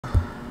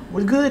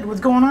What's good? What's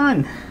going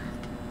on?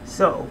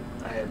 So,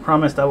 I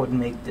promised I would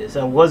make this.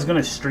 I was going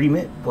to stream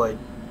it, but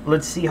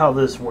let's see how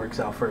this works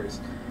out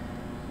first.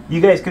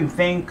 You guys can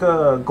thank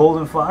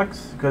Golden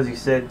Fox, because he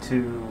said to,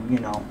 you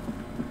know,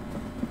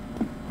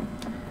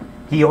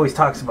 he always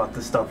talks about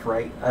this stuff,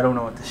 right? I don't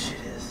know what this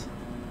shit is.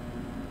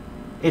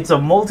 It's a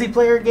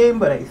multiplayer game,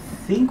 but I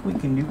think we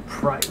can do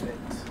private.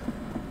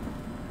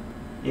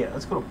 Yeah,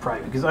 let's go to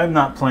private, because I'm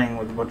not playing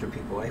with a bunch of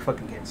people. I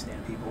fucking can't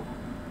stand people.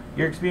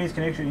 Your experience,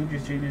 connection,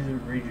 interest changes in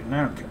the region.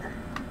 I don't care.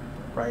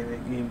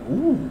 Private game.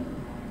 Ooh.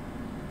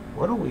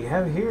 What do we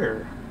have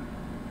here?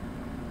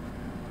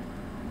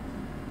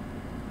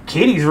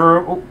 Kitty's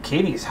room. Oh,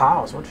 Kitty's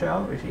house. Watch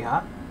out. Is she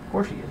hot? Of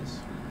course she is.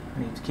 Her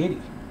name's Kitty.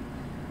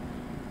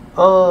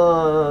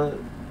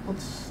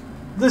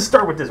 Let's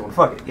start with this one.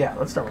 Fuck it. Yeah,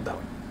 let's start with that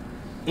one.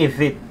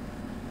 If it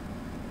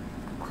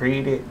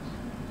created,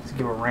 let's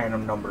give a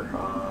random number.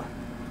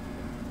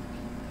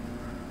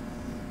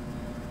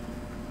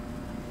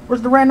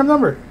 Where's the random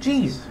number?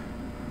 Jeez.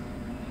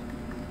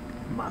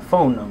 My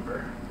phone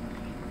number.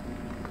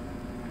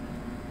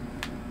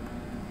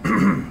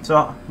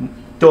 So,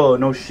 duh,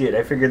 no shit.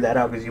 I figured that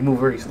out because you move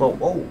very slow.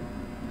 Whoa.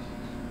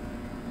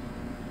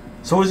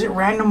 So is it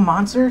random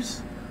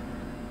monsters?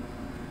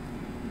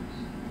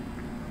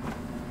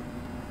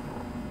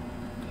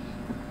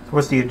 So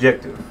what's the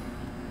objective?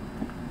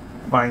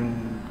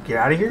 Get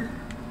out of here?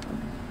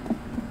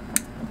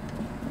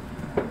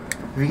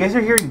 If you guys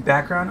are hearing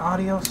background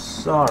audio,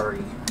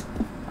 sorry.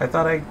 I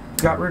thought I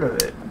got rid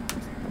of it.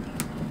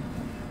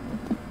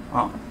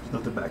 Oh, there's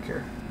nothing back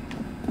here.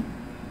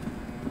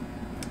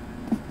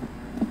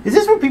 Is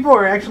this what people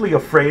are actually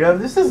afraid of?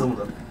 This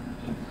isn't.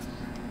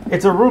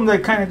 It's a room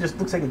that kind of just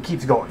looks like it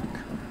keeps going.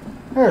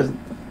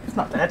 It's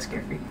not that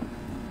scary.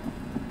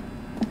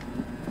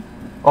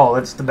 Oh,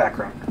 that's the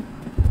background.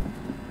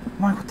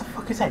 Mike, what the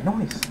fuck is that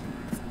noise?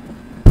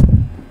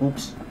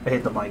 Oops, I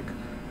hit the mic.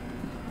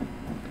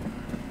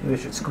 Maybe I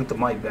should scoot the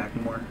mic back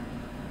more.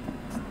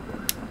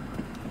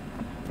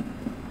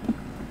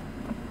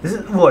 This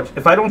is, watch,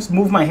 if I don't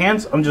move my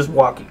hands, I'm just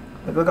walking.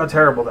 Like, look how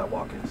terrible that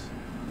walk is.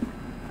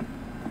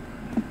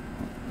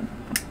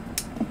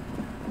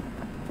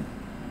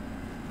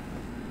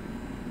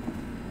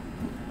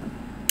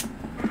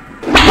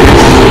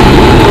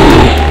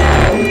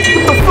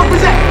 What the fuck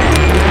was that?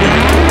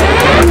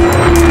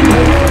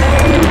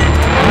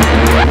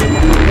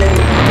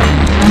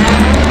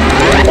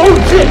 Oh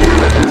shit!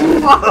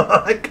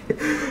 Fuck!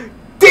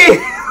 Damn!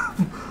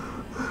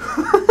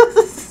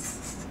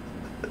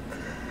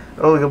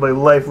 Oh, look at my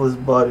lifeless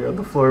body on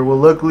the floor. Well,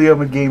 luckily I'm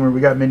a gamer.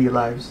 We got many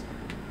lives.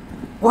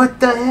 What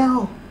the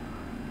hell?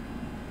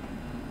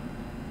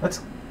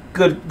 That's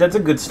good. That's a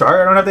good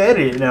start. I don't have to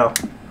edit it now.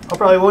 I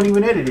probably won't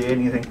even edit it,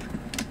 anything.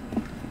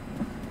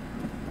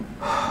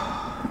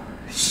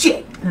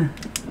 Shit.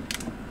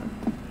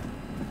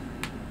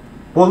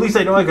 Well, at least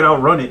I know I could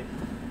outrun it.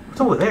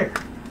 What's over there?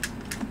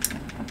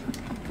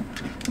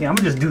 Yeah, I'm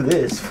gonna just do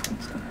this.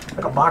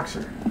 Like a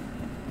boxer.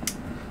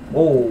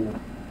 Whoa.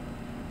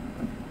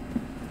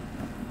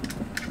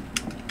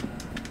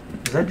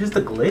 Is that just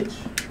a glitch?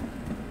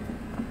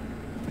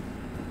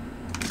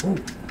 Ooh.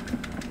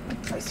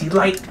 I see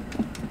light.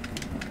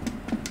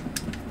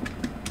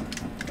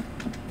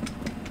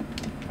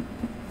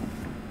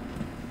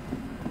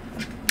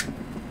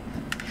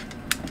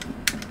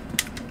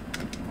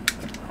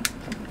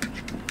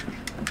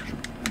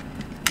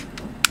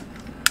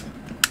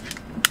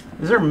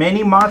 Is there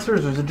many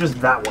monsters or is it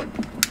just that one?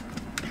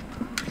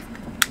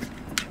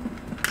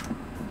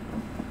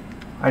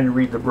 I didn't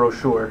read the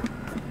brochure.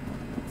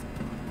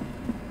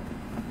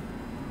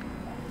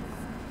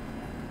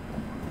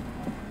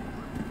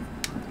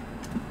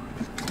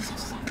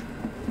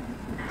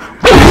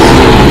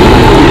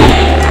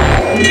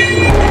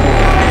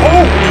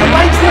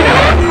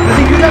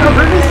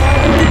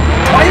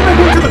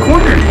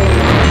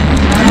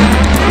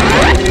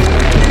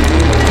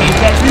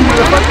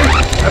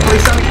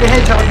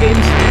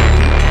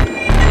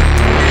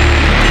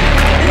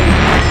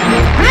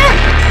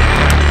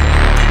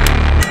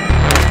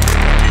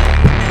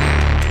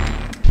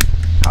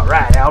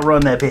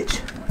 Run that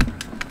bitch.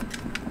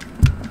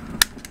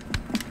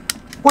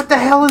 What the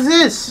hell is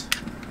this?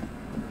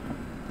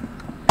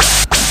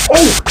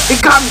 Oh,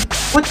 it got me.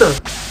 What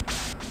the?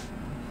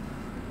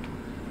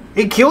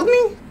 It killed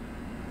me?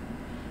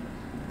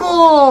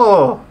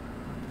 Oh.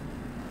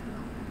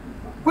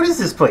 What is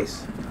this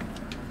place?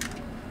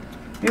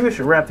 Maybe I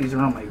should wrap these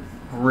around my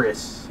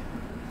wrists.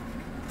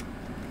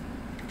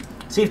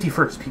 Safety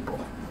first, people.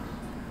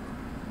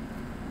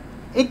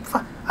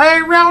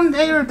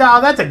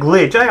 That's a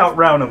glitch. I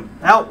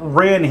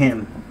outran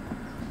him.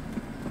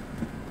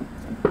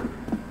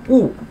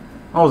 Ooh,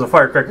 that was a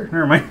firecracker.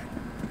 Never mind.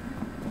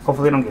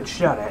 Hopefully I don't get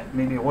shot at.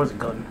 Maybe it was a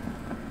gun.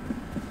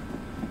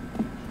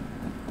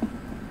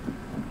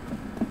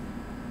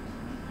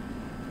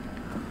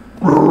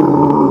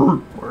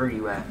 Where are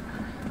you at?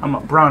 I'm a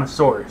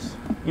brontosaurus.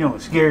 You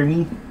don't scare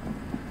me.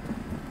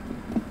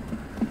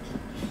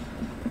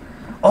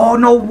 Oh,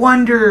 no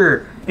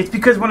wonder. It's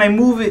because when I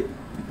move it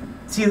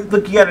See,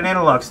 look, you got an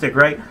analog stick,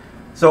 right?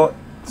 So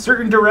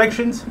certain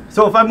directions.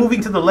 So if I'm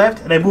moving to the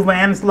left and I move my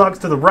analogs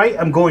to the right,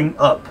 I'm going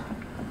up.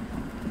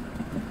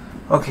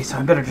 Okay, so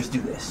I better just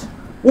do this.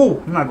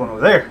 Whoa, I'm not going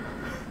over there.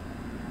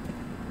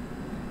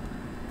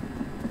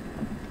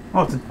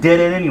 Oh, it's a dead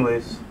end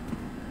anyways.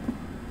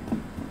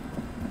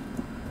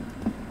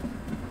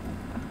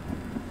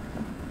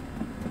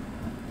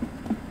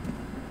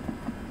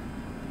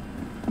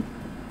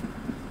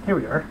 Here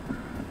we are.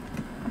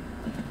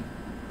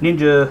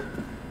 Ninja.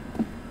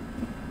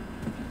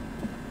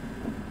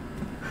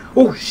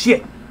 Oh,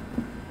 shit.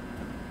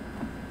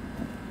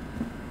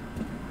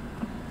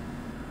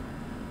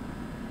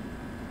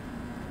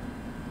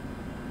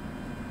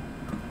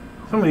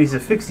 Somebody needs to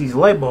fix these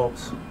light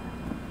bulbs.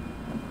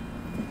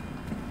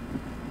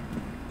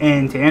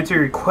 And to answer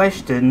your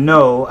question,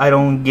 no, I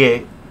don't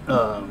get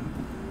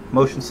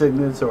motion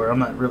sickness, or I'm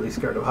not really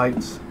scared of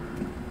heights.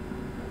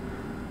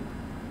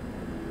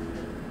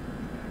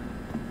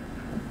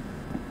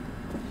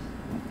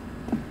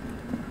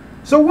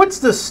 So what's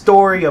the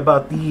story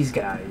about these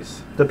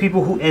guys? The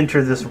people who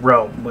enter this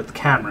realm with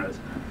cameras.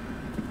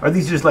 Are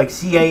these just like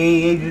CIA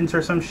agents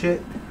or some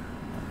shit?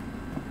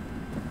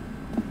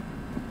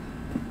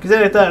 Because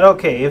then I thought,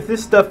 okay, if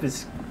this stuff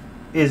is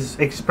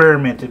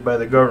experimented by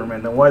the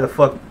government, then why the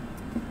fuck?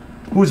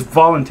 Who's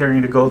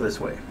volunteering to go this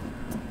way?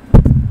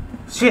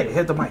 Shit, it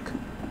hit the mic.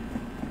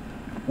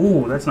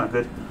 Ooh, that's not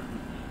good.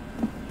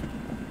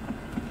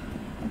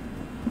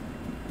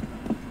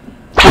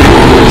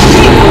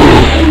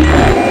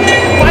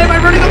 Why am I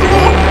running on the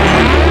wall?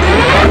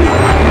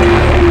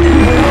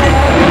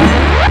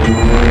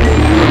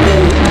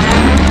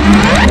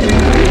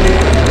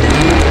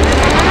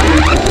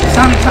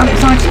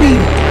 Sonic speed!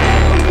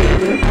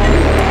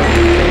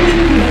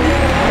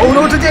 Oh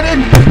no, it's a dead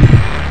end!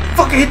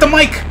 Fuck, I hit the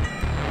mic!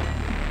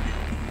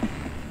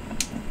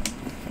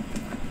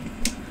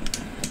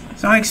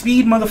 Sonic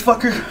speed,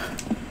 motherfucker!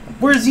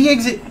 Where's the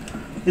exit?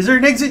 Is there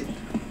an exit?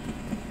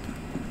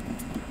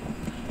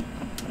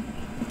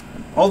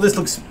 All this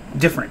looks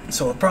different,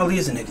 so it probably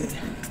is an exit.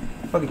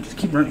 Fuck it, just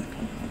keep running.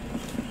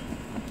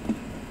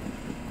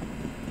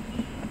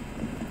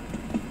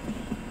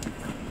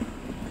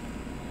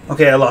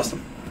 Okay, I lost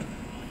him.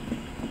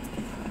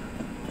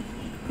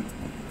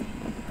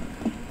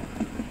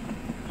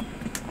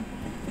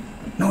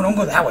 No, don't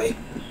go that way.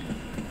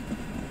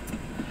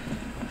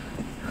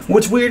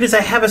 What's weird is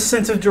I have a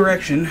sense of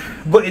direction,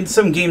 but in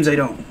some games I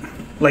don't.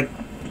 Like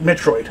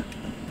Metroid.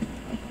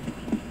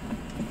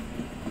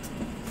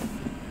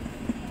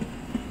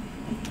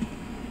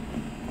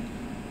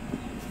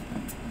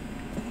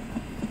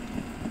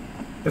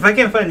 If I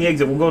can't find the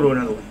exit, we'll go to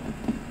another one.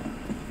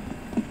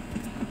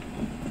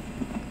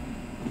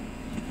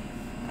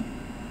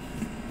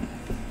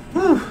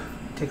 Whew.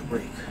 Take a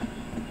break.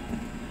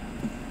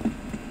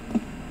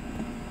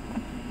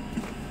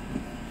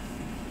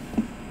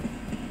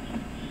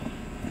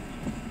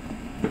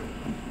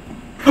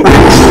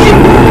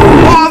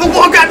 Oh, the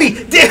wall got me!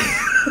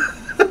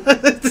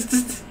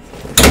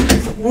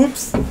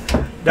 Whoops.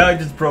 Now I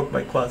just broke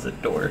my closet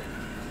door.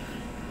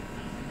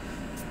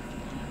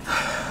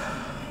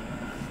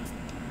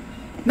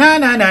 No.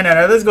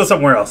 Let's go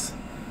somewhere else.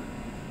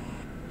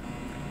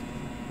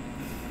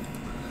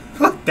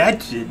 Fuck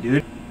that shit,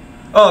 dude.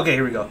 Oh, okay,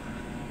 here we go.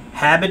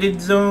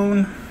 Habited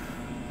zone.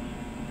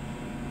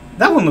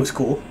 That one looks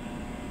cool.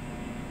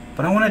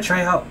 But I want to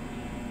try out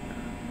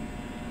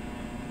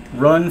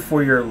run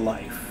for your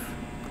life.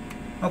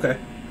 Okay.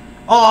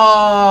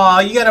 Oh,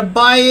 you gotta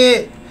buy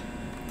it?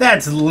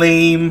 That's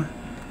lame.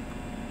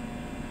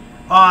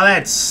 Oh,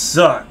 that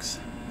sucks.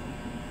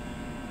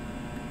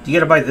 Do you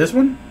gotta buy this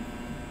one?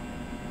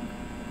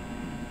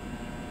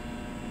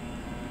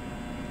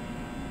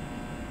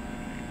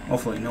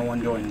 Hopefully no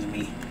one joins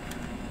me.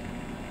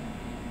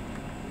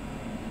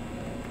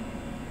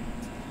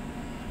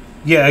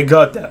 Yeah, I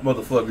got that,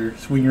 motherfucker.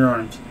 Swing your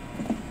arms.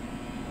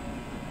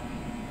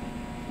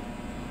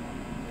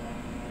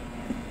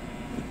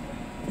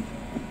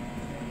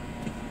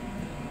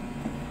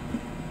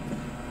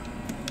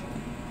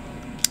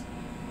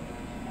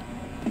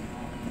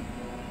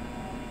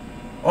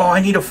 Oh, I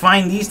need to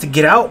find these to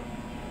get out?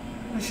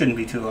 That shouldn't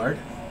be too hard.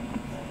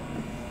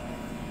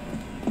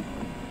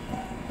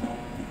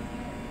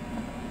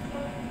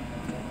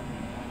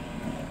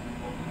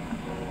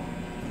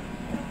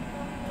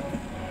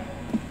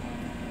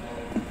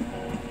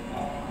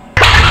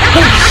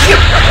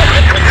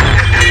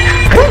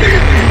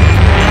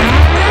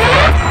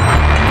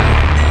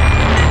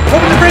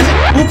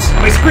 Oops,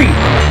 my screen.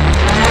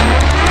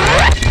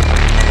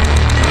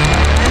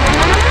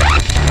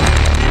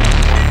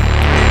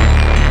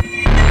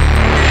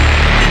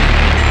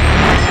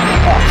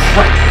 Oh,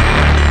 crap.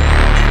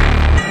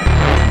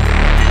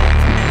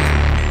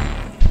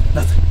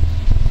 Nothing.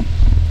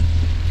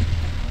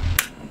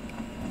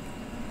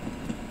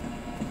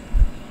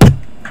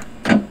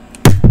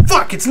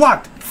 Fuck, it's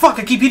locked. Fuck,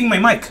 I keep hitting my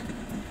mic.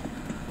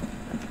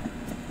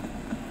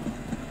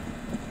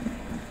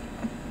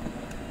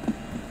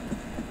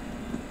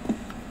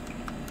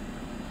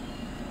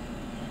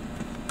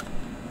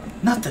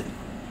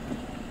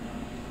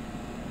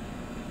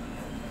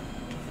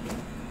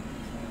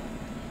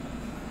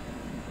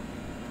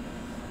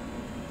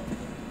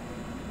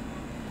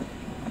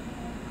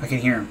 can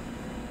hear him.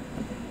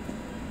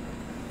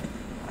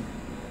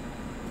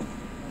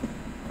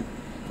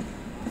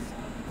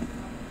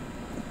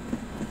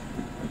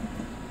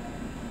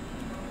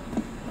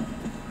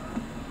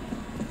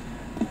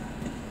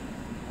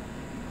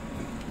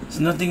 There's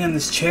nothing on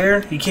this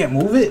chair. You can't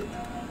move it.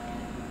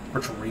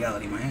 Virtual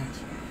reality, my ass.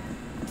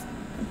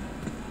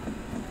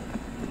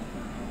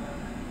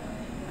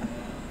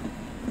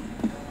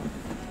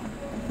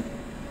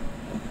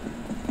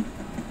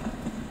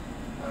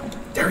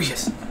 There he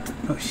is.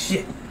 Oh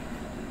shit.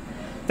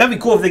 That'd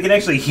be cool if they could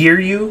actually hear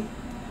you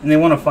and they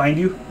want to find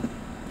you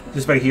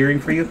just by hearing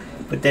for you.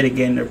 But then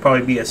again, there'd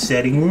probably be a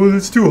setting. Oh,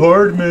 that's too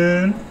hard,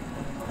 man.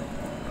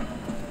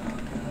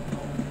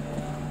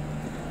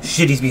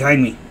 Shit, he's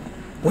behind me.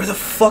 Where the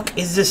fuck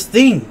is this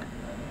thing?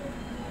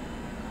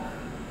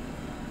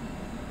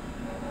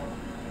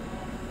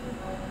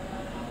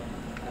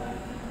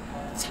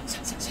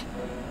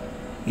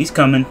 He's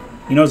coming.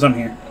 He knows I'm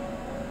here.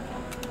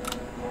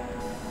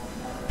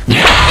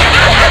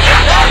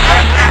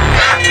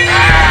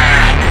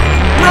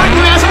 Run,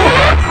 you asshole!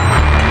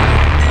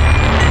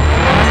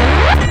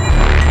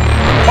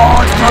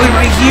 Oh, it's probably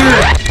right here.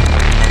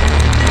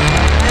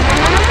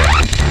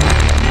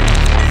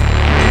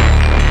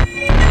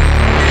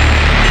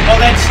 Oh,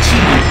 that's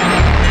cheating.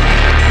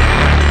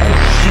 Oh,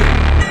 shit.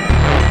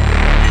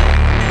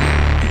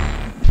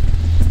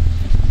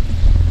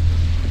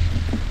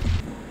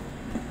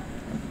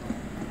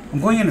 I'm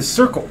going in a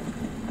circle.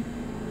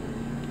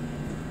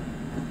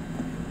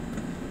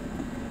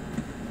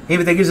 Hey,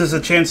 but that gives us a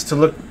chance to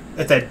look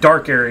at that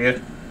dark area.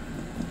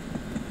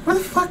 Where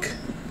the fuck?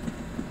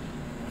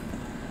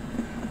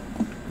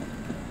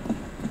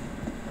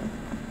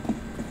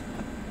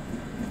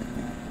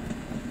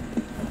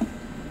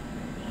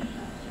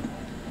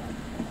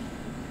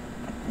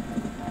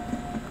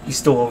 He's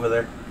still over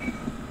there.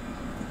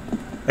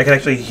 I can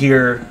actually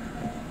hear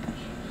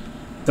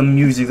the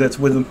music that's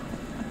with him.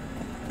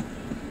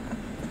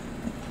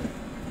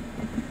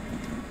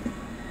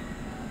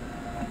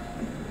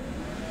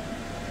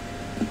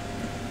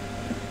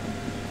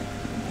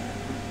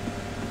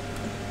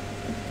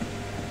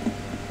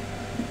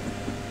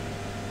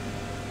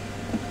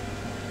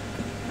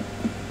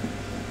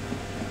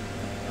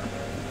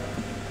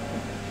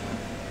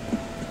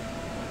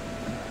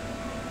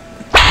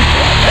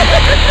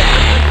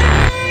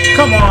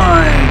 Come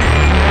on!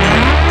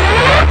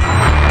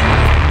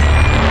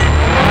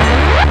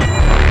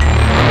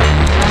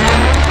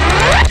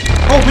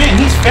 Oh man,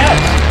 he's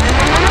fast!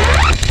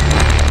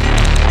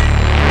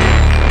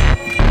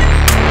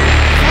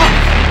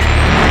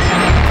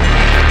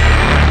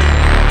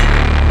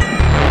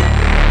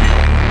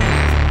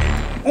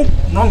 Oh,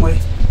 wrong way.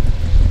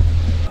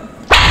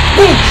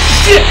 Oh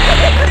shit!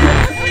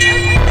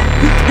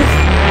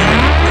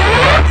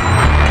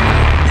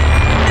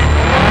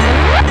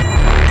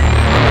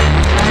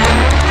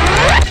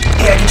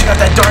 Yeah, I can check out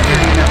that dark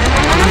area now.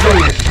 Let's go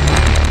here.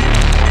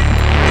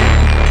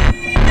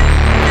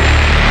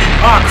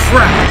 Aw,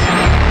 crap!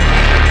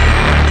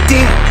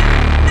 Damn!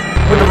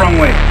 Went the wrong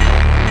way.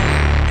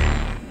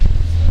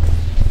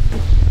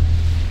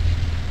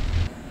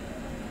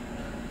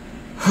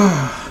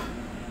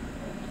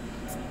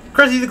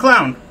 Krusty the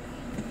Clown.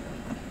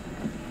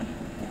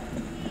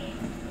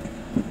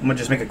 I'm gonna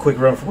just make a quick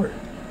run for it.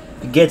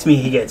 If he gets me,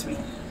 he gets me.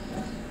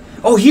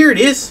 Oh, here it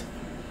is!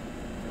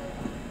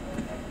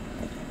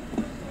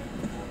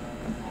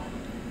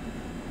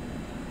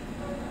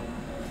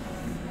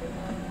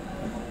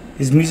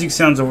 His music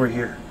sounds over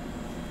here.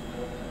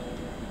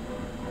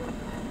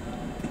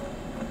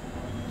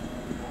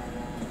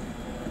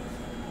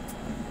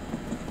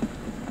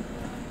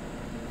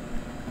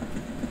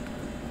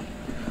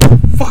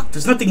 Fuck,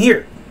 there's nothing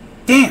here.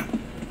 Damn.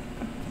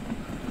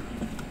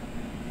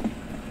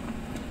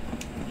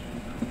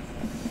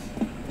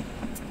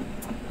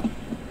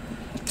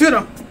 Dude,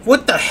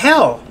 what the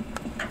hell?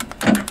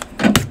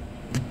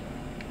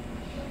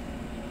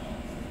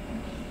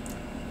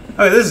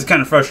 Okay, this is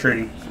kind of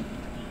frustrating.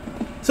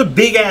 It's a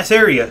big ass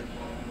area.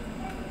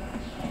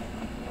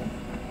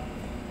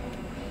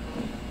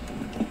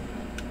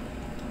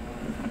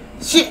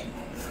 Shit!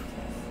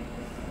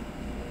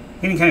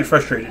 Getting kind of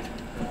frustrated.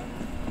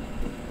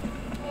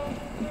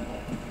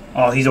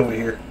 Oh, he's over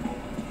here.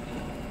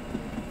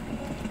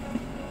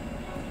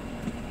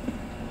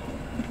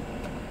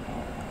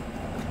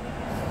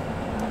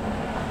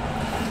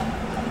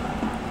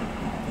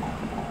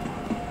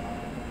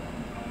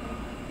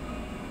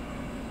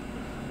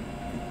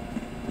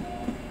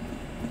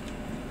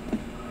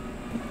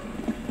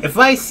 If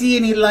I see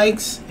any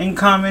likes and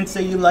comments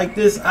that you like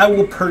this, I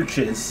will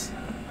purchase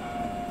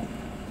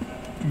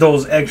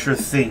those extra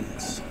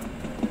things.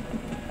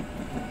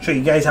 Show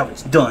you guys how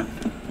it's done.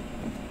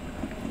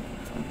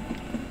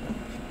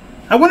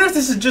 I wonder if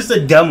this is just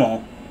a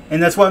demo,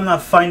 and that's why I'm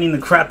not finding the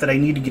crap that I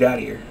need to get out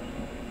of here.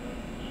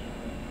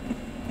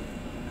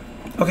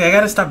 Okay, I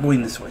gotta stop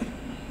going this way,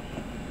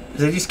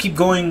 because I just keep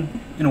going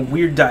in a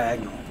weird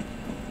diagonal.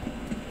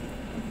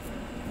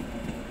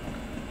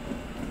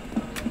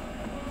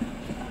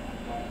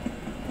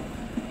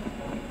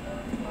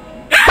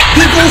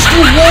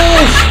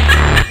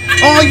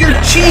 Oh, you're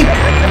cheap!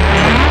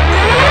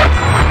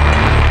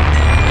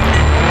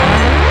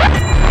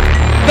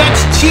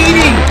 That's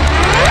cheating!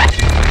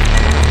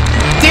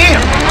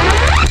 Damn!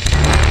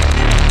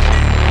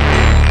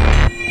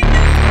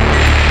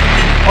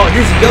 Oh,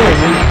 here's the yellow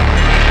room.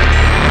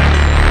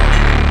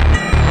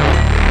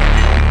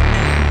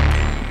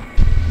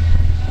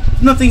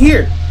 There's nothing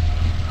here.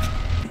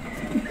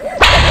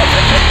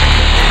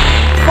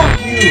 Fuck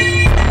you.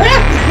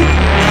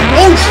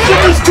 Oh shit,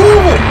 there's two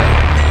of them!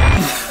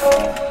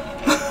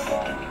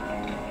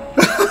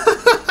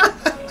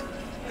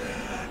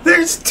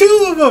 There's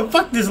two of them!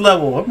 Fuck this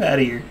level. I'm out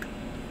of here.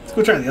 Let's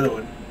go try the other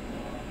one.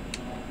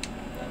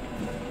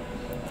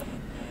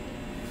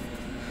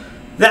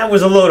 That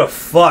was a load of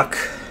fuck.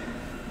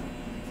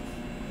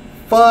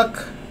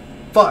 Fuck.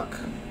 Fuck.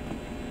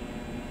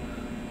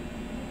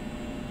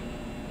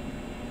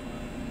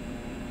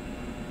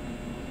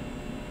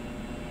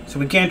 So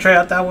we can't try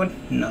out that one?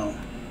 No.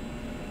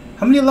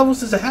 How many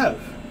levels does it have?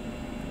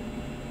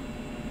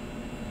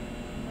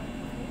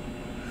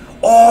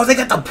 Oh, they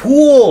got the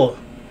pool!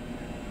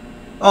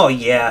 Oh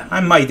yeah,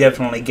 I might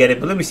definitely get it,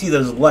 but let me see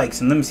those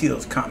likes and let me see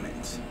those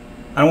comments.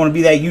 I don't want to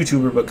be that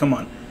YouTuber, but come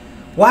on.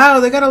 Wow,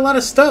 they got a lot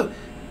of stuff.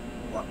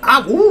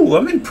 Ooh,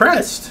 I'm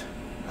impressed.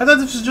 I thought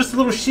this was just a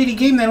little shitty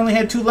game that only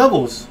had 2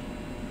 levels.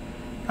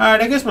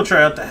 Alright, I guess we'll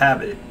try out the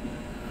habit.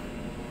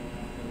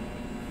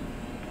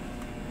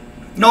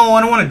 No, I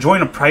don't want to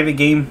join a private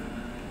game.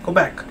 Go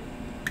back.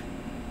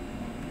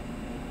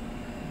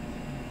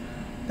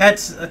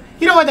 That's,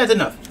 you know what, that's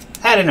enough.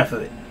 I had enough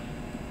of it.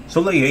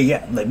 So,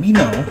 yeah, let me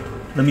know.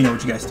 Let me know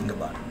what you guys think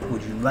about it.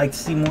 Would you like to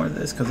see more of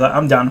this? Because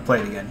I'm down to play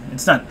it again.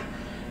 It's not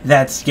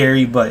that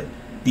scary, but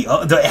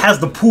it has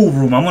the pool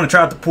room. I'm gonna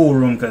try out the pool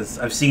room because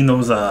I've seen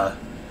those.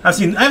 I've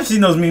seen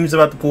those memes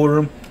about the pool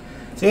room.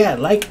 So yeah,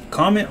 like,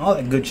 comment, all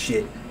that good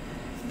shit.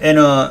 And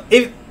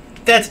if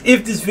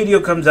this video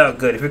comes out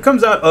good. If it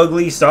comes out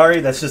ugly, sorry.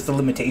 That's just the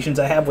limitations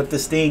I have with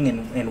this thing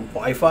and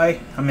Wi-Fi.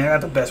 I mean, I got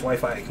the best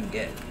Wi-Fi I can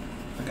get.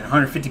 I got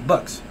 150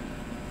 bucks.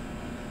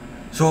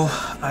 So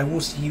I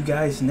will see you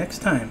guys next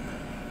time.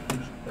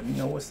 Let me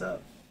know what's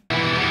up.